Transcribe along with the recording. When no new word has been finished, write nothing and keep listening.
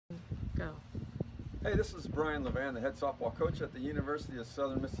Go. Hey, this is Brian Levan, the head softball coach at the University of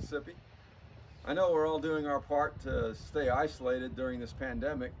Southern Mississippi. I know we're all doing our part to stay isolated during this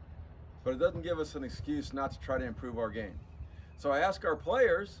pandemic, but it doesn't give us an excuse not to try to improve our game. So I ask our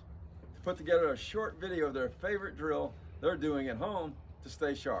players to put together a short video of their favorite drill they're doing at home to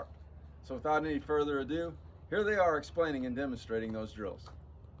stay sharp. So without any further ado, here they are explaining and demonstrating those drills.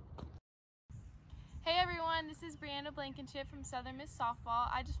 Hey everyone, this is Brianna Blankenship from Southern Miss Softball.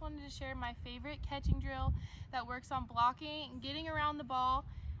 I just wanted to share my favorite catching drill that works on blocking and getting around the ball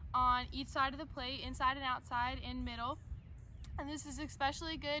on each side of the plate, inside and outside, and middle. And this is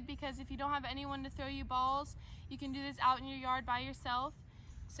especially good because if you don't have anyone to throw you balls, you can do this out in your yard by yourself.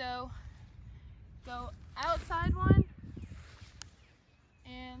 So go outside one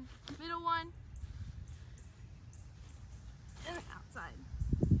and middle one and outside.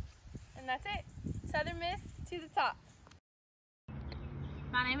 And that's it. Southern Miss to the top.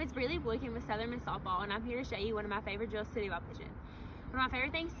 My name is Breeley Boykin with Southern Miss Softball, and I'm here to show you one of my favorite drills to do while pitching. One of my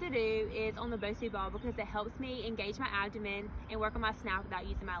favorite things to do is on the Bosu ball because it helps me engage my abdomen and work on my snap without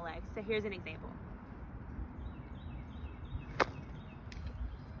using my legs. So here's an example.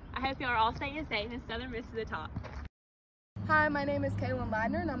 I hope you are all staying safe and Southern Miss to the top. Hi, my name is Kaylin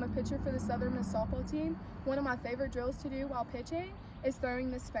Ladner and I'm a pitcher for the Southern Miss softball team. One of my favorite drills to do while pitching is throwing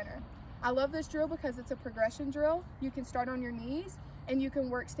the spinner. I love this drill because it's a progression drill. You can start on your knees and you can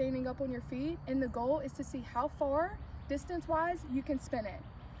work standing up on your feet, and the goal is to see how far, distance-wise, you can spin it.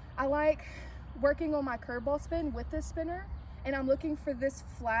 I like working on my curveball spin with this spinner, and I'm looking for this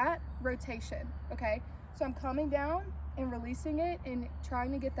flat rotation, okay? So I'm coming down and releasing it and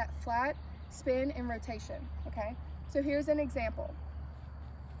trying to get that flat spin and rotation, okay? So here's an example.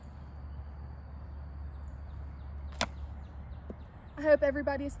 I hope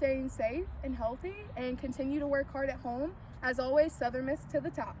everybody is staying safe and healthy and continue to work hard at home. As always, Southern Miss to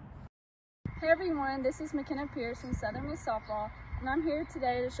the top. Hey everyone, this is McKenna Pierce from Southern Miss Softball, and I'm here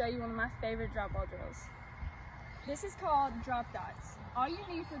today to show you one of my favorite drop ball drills. This is called drop dots. All you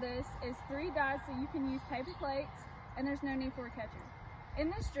need for this is 3 dots that you can use paper plates, and there's no need for a catcher. In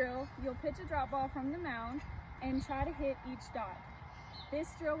this drill, you'll pitch a drop ball from the mound and try to hit each dot. This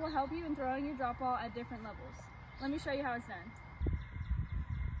drill will help you in throwing your drop ball at different levels. Let me show you how it's done.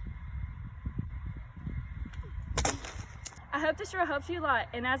 I hope this drill helps you a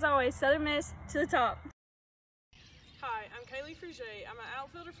lot, and as always, Southern Miss to the top. Hi, I'm Kaylee Frigé. I'm an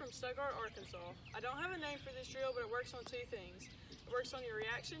outfielder from Stuttgart, Arkansas. I don't have a name for this drill, but it works on 2 things. It works on your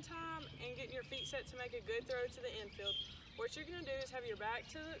reaction time and getting your feet set to make a good throw to the infield. What you're going to do is have your back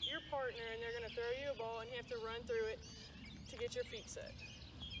to your partner, and they're going to throw you a ball, and you have to run through it to get your feet set.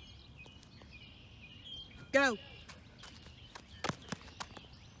 Go.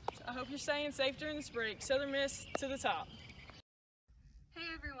 I hope you're staying safe during this break. Southern Miss to the top. Hey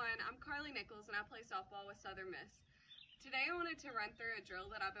everyone, I'm Carly Nichols and I play softball with Southern Miss. Today I wanted to run through a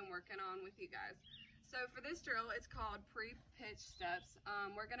drill that I've been working on with you guys. So for this drill, it's called pre-pitch steps.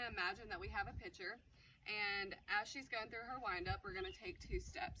 We're going to imagine that we have a pitcher, and as she's going through her windup, we're going to take 2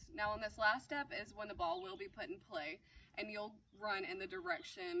 steps. Now on this last step is when the ball will be put in play, and you'll run in the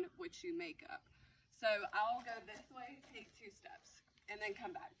direction which you make up. So I'll go this way, take 2 steps, and then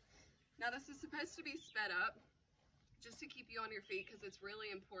come back. Now this is supposed to be sped up, just to keep you on your feet because it's really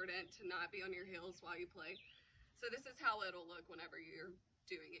important to not be on your heels while you play. So this is how it'll look whenever you're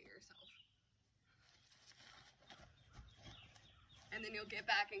doing it yourself. And then you'll get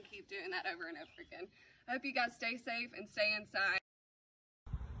back and keep doing that over and over again. I hope you guys stay safe and stay inside.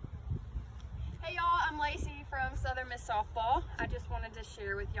 Hey y'all, I'm Lacey from Southern Miss Softball. I just wanted to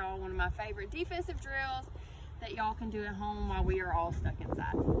share with y'all one of my favorite defensive drills that y'all can do at home while we are all stuck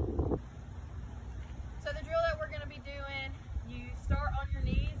inside. So the drill that we're going to be doing, you start on your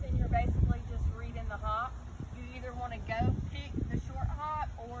knees and you're basically just reading the hop. You either want to go pick the short hop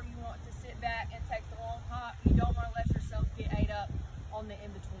or you want to sit back and take the long hop. You don't want to let yourself get ate up on the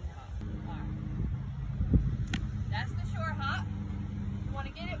in-between hop. Alright. That's the short hop. You want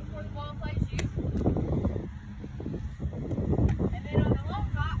to get it before the ball plays you. And then on the long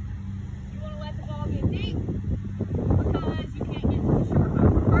hop, you want to let the ball get deep because you can't get to the short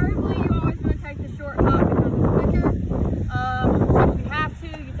hop. Preferably, you always want to take the short hop because it's quicker. If you have to,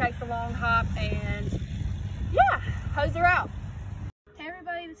 you take the long hop and yeah, hose her out. Hey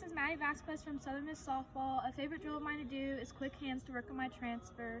everybody, this is Maddie Vasquez from Southern Miss Softball. A favorite drill of mine to do is quick hands to work on my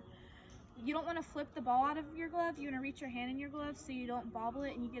transfer. You don't want to flip the ball out of your glove. You want to reach your hand in your glove so you don't bobble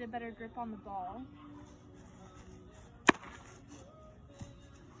it and you get a better grip on the ball.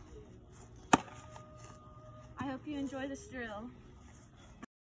 I hope you enjoy this drill.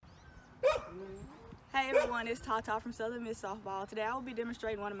 Hey everyone, it's Tata from Southern Miss Softball. Today I will be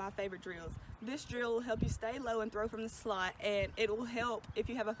demonstrating one of my favorite drills. This drill will help you stay low and throw from the slot, and it will help if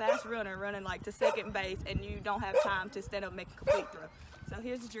you have a fast runner running like to second base and you don't have time to stand up and make a complete throw. So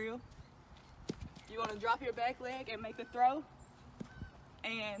here's the drill. You want to drop your back leg and make the throw,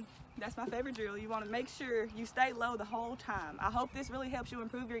 and that's my favorite drill. You want to make sure you stay low the whole time. I hope this really helps you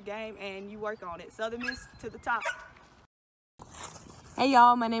improve your game and you work on it. Southern Miss to the top. Hey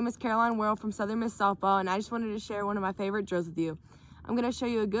y'all, my name is Caroline Worrell from Southern Miss Softball, and I just wanted to share one of my favorite drills with you. I'm going to show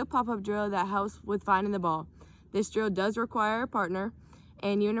you a good pop-up drill that helps with finding the ball. This drill does require a partner,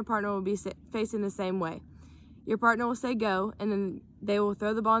 and you and your partner will be facing the same way. Your partner will say go, and then they will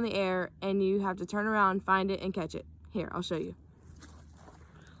throw the ball in the air, and you have to turn around, find it, and catch it. Here, I'll show you.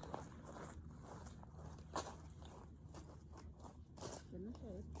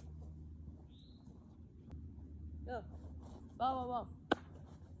 Go. Ball, ball, ball.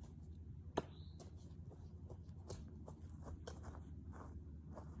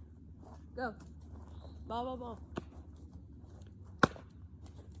 Go. Ball, ball, ball.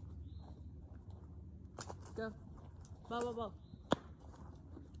 Go. Ball, ball, ball.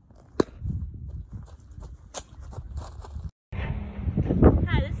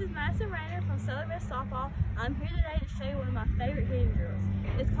 Hi, this is Madison Rainer from Southern Miss Softball. I'm here today to show you one of my favorite hitting drills.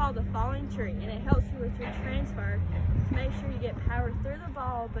 It's called the falling tree, and it helps you with your transfer to make sure you get power through the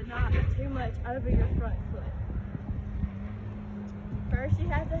ball but not too much over your front foot. First, you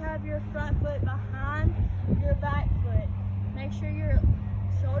have to have your front foot behind your back foot. Make sure your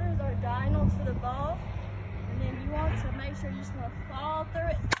shoulders are diagonal to the ball, and then you want to make sure you just want to fall through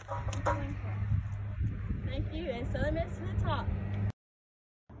it. Thank you, and Southern Miss to the top.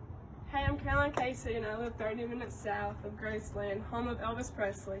 Hey, I'm Caroline Casey, and I live 30 minutes south of Graceland, home of Elvis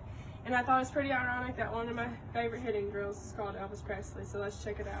Presley. And I thought it's pretty ironic that one of my favorite hitting drills is called Elvis Presley, so let's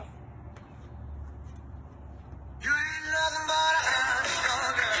check it out. You ain't nothing but a hound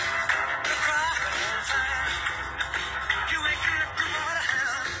dog, you cry all time. You ain't nothing but a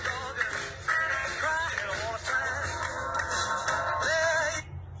hound dog, cry all time.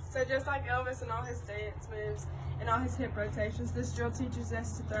 So just like Elvis and all his dance moves and all his hip rotations, this drill teaches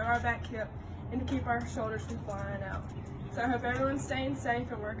us to throw our back hip and to keep our shoulders from flying out. So I hope everyone's staying safe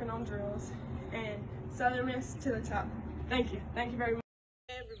and working on drills, and Southern Miss to the top. Thank you. Thank you very much.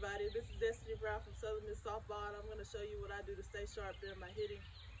 Hey everybody, this is Destiny Brown from Southern Miss Softball, and I'm going to show you what I do to stay sharp during my hitting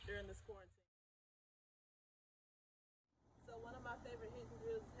during this quarantine. So one of my favorite hitting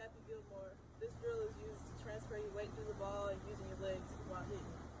drills is Happy Gilmore. This drill is used to transfer your weight through the ball and using your legs while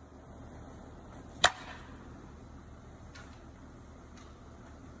hitting.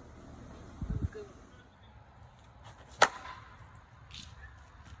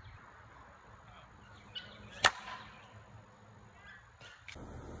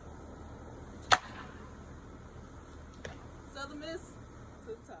 Southern Miss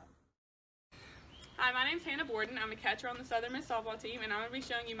to the top. Hi, my name's Hannah Borden. I'm a catcher on the Southern Miss softball team, and I'm going to be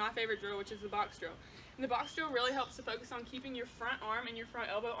showing you my favorite drill, which is the box drill. And the box drill really helps to focus on keeping your front arm and your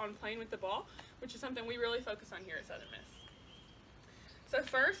front elbow on plane with the ball, which is something we really focus on here at Southern Miss. So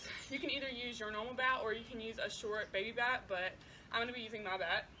first, you can either use your normal bat or you can use a short baby bat, but I'm going to be using my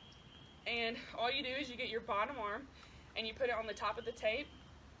bat. And all you do is you get your bottom arm and you put it on the top of the tape,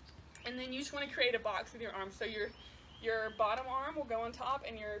 and then you just want to create a box with your arm. So your bottom arm will go on top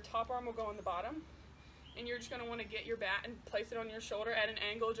and your top arm will go on the bottom. And you're just going to want to get your bat and place it on your shoulder at an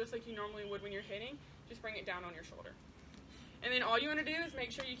angle just like you normally would when you're hitting. Just bring it down on your shoulder. And then all you want to do is make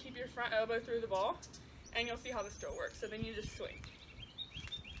sure you keep your front elbow through the ball, and you'll see how this drill works. So then you just swing.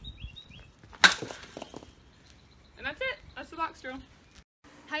 And that's it. That's the box drill.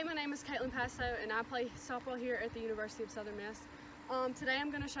 Hey, my name is Caitlin Passo, and I play softball here at the University of Southern Miss. Today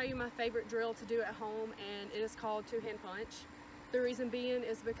I'm going to show you my favorite drill to do at home, and it is called two-hand punch. The reason being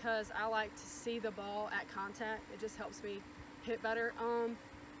is because I like to see the ball at contact. It just helps me hit better.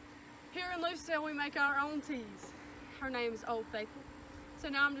 Here in Lucedale, we make our own tees. Her name is Old Faithful. So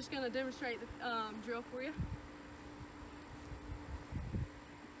now I'm just going to demonstrate the drill for you.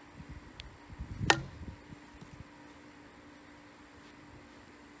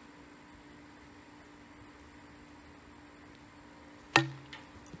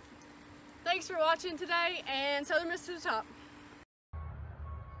 Thanks for watching today, and Southern Miss to the top.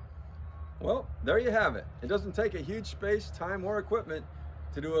 Well, there you have it. It doesn't take a huge space, time, or equipment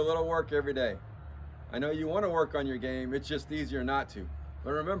to do a little work every day. I know you want to work on your game, it's just easier not to.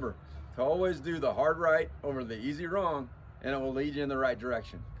 But remember to always do the hard right over the easy wrong, and it will lead you in the right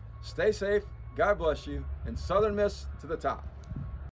direction. Stay safe, God bless you, and Southern Miss to the top.